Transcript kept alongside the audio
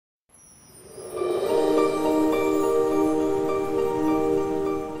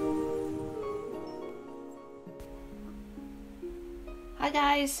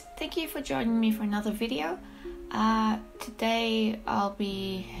guys, thank you for joining me for another video. Today I'll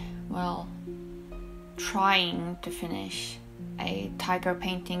be, trying to finish a tiger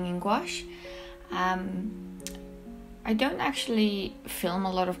painting in gouache. I don't actually film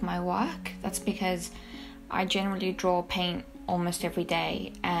a lot of my work. That's because I generally draw paint almost every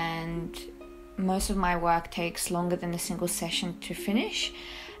day, and most of my work takes longer than a single session to finish,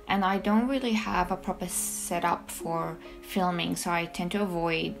 and I don't really have a proper setup for filming, so I tend to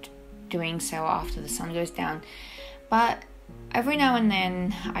avoid doing so after the sun goes down. But every now and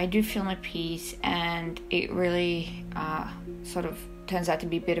then I do film a piece, and it really sort of turns out to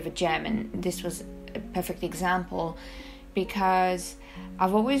be a bit of a gem, and this was a perfect example because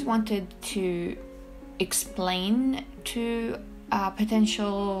I've always wanted to explain to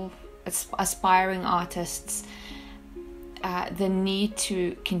potential aspiring artists the need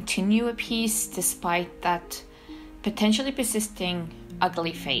to continue a piece despite that potentially persisting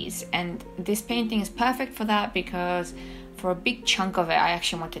ugly phase. And this painting is perfect for that because for a big chunk of it I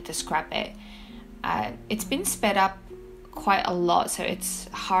actually wanted to scrap it. It's been sped up quite a lot, so it's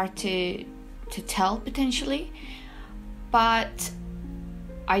hard to tell potentially, but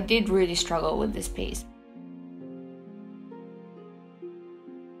I did really struggle with this piece.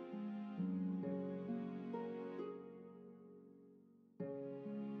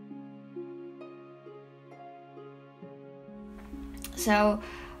 So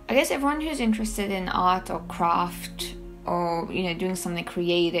I guess everyone who's interested in art or craft or doing something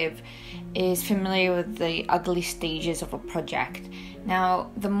creative is familiar with the ugly stages of a project. Now,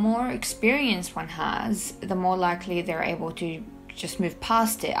 the more experience one has, the more likely they're able to just move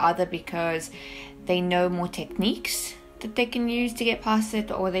past it, either because they know more techniques that they can use to get past it,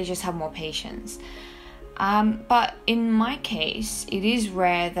 or they just have more patience. But in my case, it is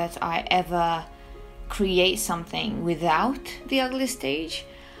rare that I ever create something without the ugly stage.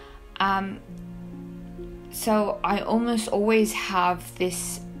 So I almost always have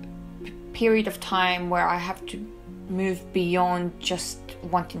this period of time where I have to move beyond just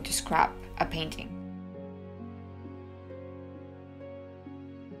wanting to scrap a painting.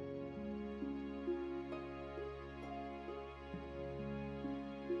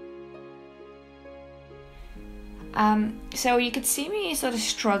 So you could see me sort of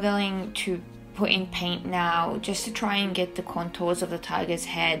struggling to put in paint now just to try and get the contours of the tiger's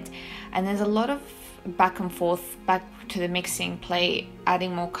head, and there's a lot of back and forth, back to the mixing plate,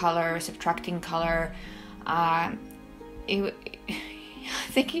 adding more color, subtracting color. I don't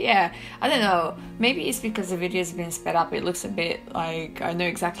know, maybe it's because the video's been sped up, it looks a bit like I know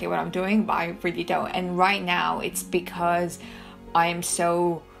exactly what I'm doing, but I really don't. And right now it's because I am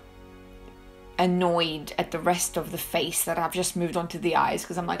so annoyed at the rest of the face that I've just moved on to the eyes,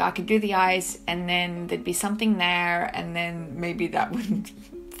 because I'm like, I could do the eyes and then there'd be something there, and then maybe that wouldn't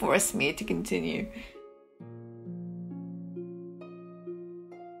force me to continue.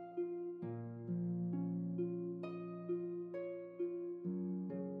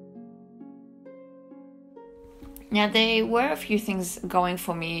 Now, there were a few things going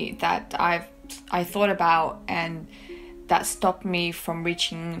for me that I thought about, and that stopped me from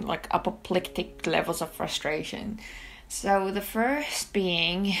reaching like apoplectic levels of frustration. So the first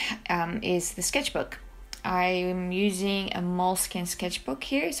being is the sketchbook. I'm using a Moleskine sketchbook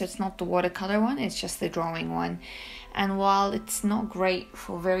here, so it's not the watercolor one, it's just the drawing one. And while it's not great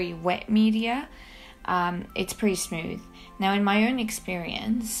for very wet media, it's pretty smooth. Now, in my own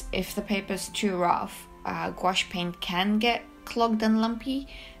experience, if the paper's too rough, gouache paint can get clogged and lumpy,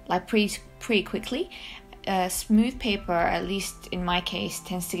 like pretty quickly. Smooth paper, at least in my case,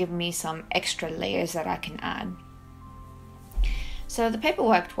 tends to give me some extra layers that I can add. So the paper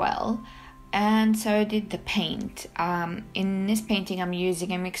worked well, and so did the paint. In this painting I'm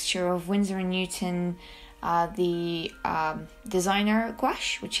using a mixture of Winsor Newton, the designer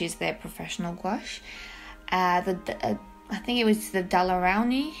gouache, which is their professional gouache, I think it was the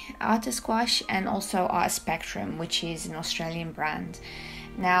Rowney artist gouache, and also Art Spectrum, which is an Australian brand.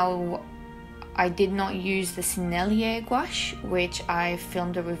 Now, I did not use the Sennelier gouache, which I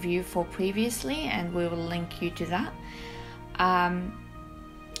filmed a review for previously, and we will link you to that.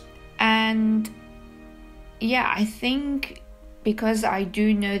 And yeah, I think because I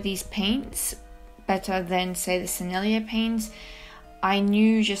do know these paints better than, say, the Sennelier paints, I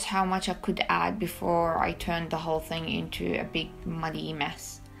knew just how much I could add before I turned the whole thing into a big muddy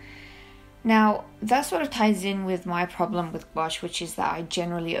mess. Now, that sort of ties in with my problem with gouache, which is that I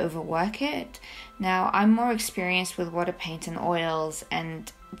generally overwork it. Now, I'm more experienced with water paint and oils,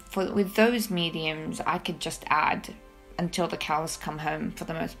 and with those mediums, I could just add until the cows come home for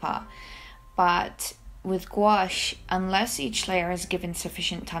the most part. But with gouache, unless each layer is given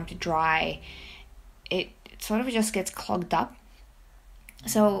sufficient time to dry, it sort of just gets clogged up.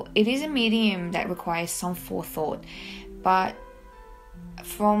 So it is a medium that requires some forethought, but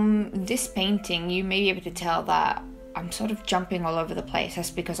from this painting you may be able to tell that I'm sort of jumping all over the place. That's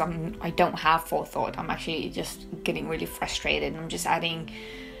because I don't have forethought. I'm actually just getting really frustrated. I'm just adding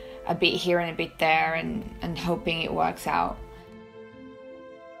a bit here and a bit there and hoping it works out.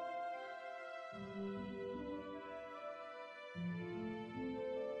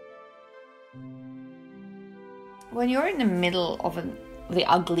 When you're in the middle of the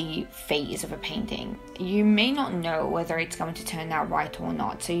ugly phase of a painting, you may not know whether it's going to turn out right or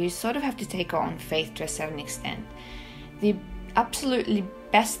not, so you sort of have to take it on faith to a certain extent. The absolutely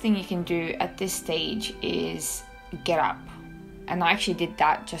best thing you can do at this stage is get up. And I actually did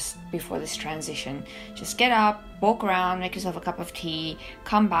that just before this transition. Just get up, walk around, make yourself a cup of tea,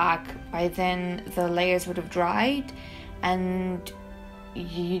 come back. By then the layers would have dried and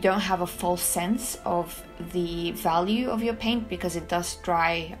you don't have a false sense of the value of your paint, because it does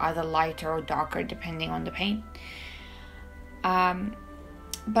dry either lighter or darker depending on the paint.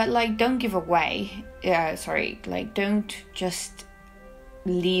 But like, don't give away. Don't just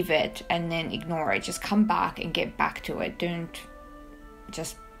leave it and then ignore it. Just come back and get back to it. Don't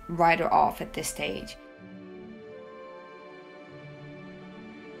just write it off at this stage.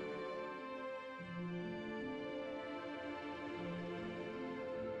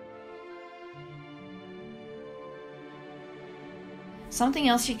 Something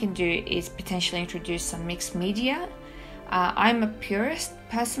else you can do is potentially introduce some mixed media. I'm a purist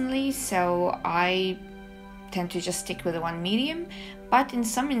personally, so I tend to just stick with the one medium, but in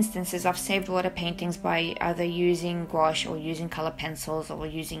some instances I've saved a lot of paintings by either using gouache or using color pencils or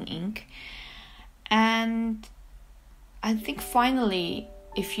using ink. And I think finally,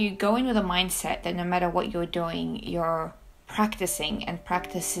 if you go in with a mindset that no matter what you're doing, you're practicing, and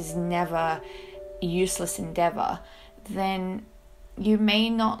practice is never a useless endeavor, then you may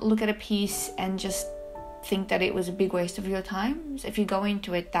not look at a piece and just think that it was a big waste of your time. So if you go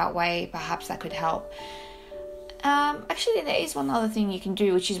into it that way, perhaps that could help. Actually, there is one other thing you can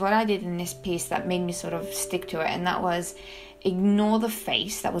do, which is what I did in this piece that made me sort of stick to it, and that was ignore the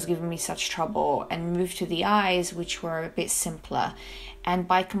face that was giving me such trouble and move to the eyes, which were a bit simpler. And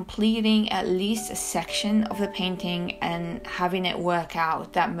by completing at least a section of the painting and having it work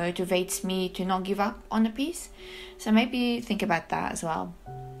out, that motivates me to not give up on the piece. So maybe think about that as well.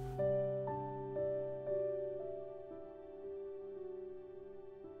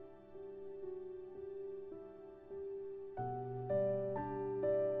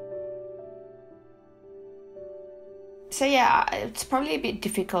 So yeah, it's probably a bit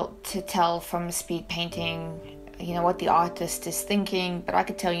difficult to tell from a speed painting, what the artist is thinking, but I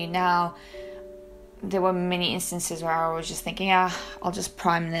could tell you now, there were many instances where I was just thinking, I'll just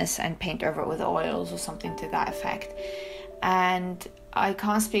prime this and paint over it with oils or something to that effect. And I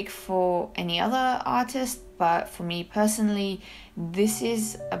can't speak for any other artist, but for me personally, this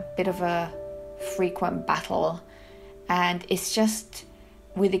is a bit of a frequent battle, and it's just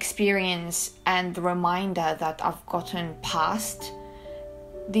with experience and the reminder that I've gotten past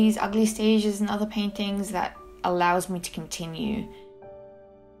these ugly stages in other paintings that allows me to continue.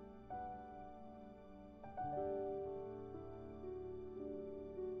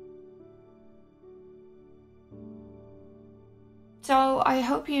 So I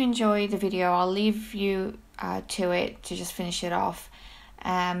hope you enjoyed the video. I'll leave you to it to just finish it off.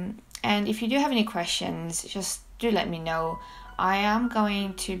 And if you do have any questions, just do let me know. I am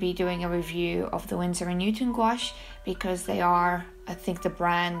going to be doing a review of the Winsor Newton gouache, because they are, I think, the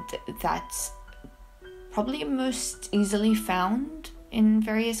brand that's probably most easily found in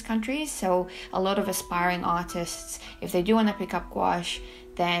various countries. So a lot of aspiring artists, if they do want to pick up gouache,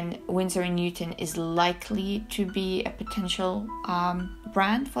 then Winsor Newton is likely to be a potential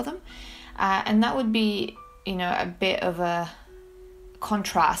brand for them. And that would be, a bit of a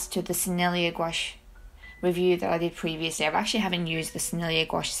contrast to the Sennelier gouache review that I did previously. I actually haven't used the Sennelier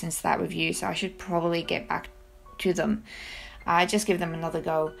gouache since that review, so I should probably get back to them. Just give them another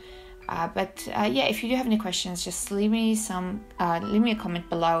go. But if you do have any questions, just leave me a comment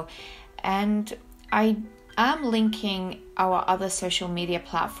below. And I am linking our other social media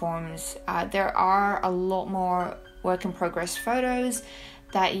platforms. There are a lot more work in progress photos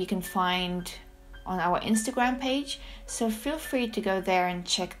that you can find on our Instagram page. So feel free to go there and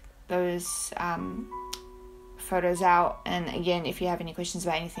check those photos out. And again, if you have any questions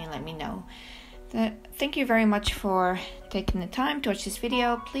about anything, let me know. Thank you very much for taking the time to watch this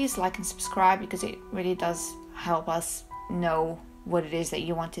video. Please like and subscribe, because it really does help us know what it is that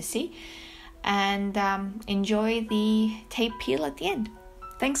you want to see. and enjoy the tape peel at the end.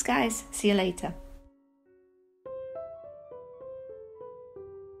 Thanks guys, see you later.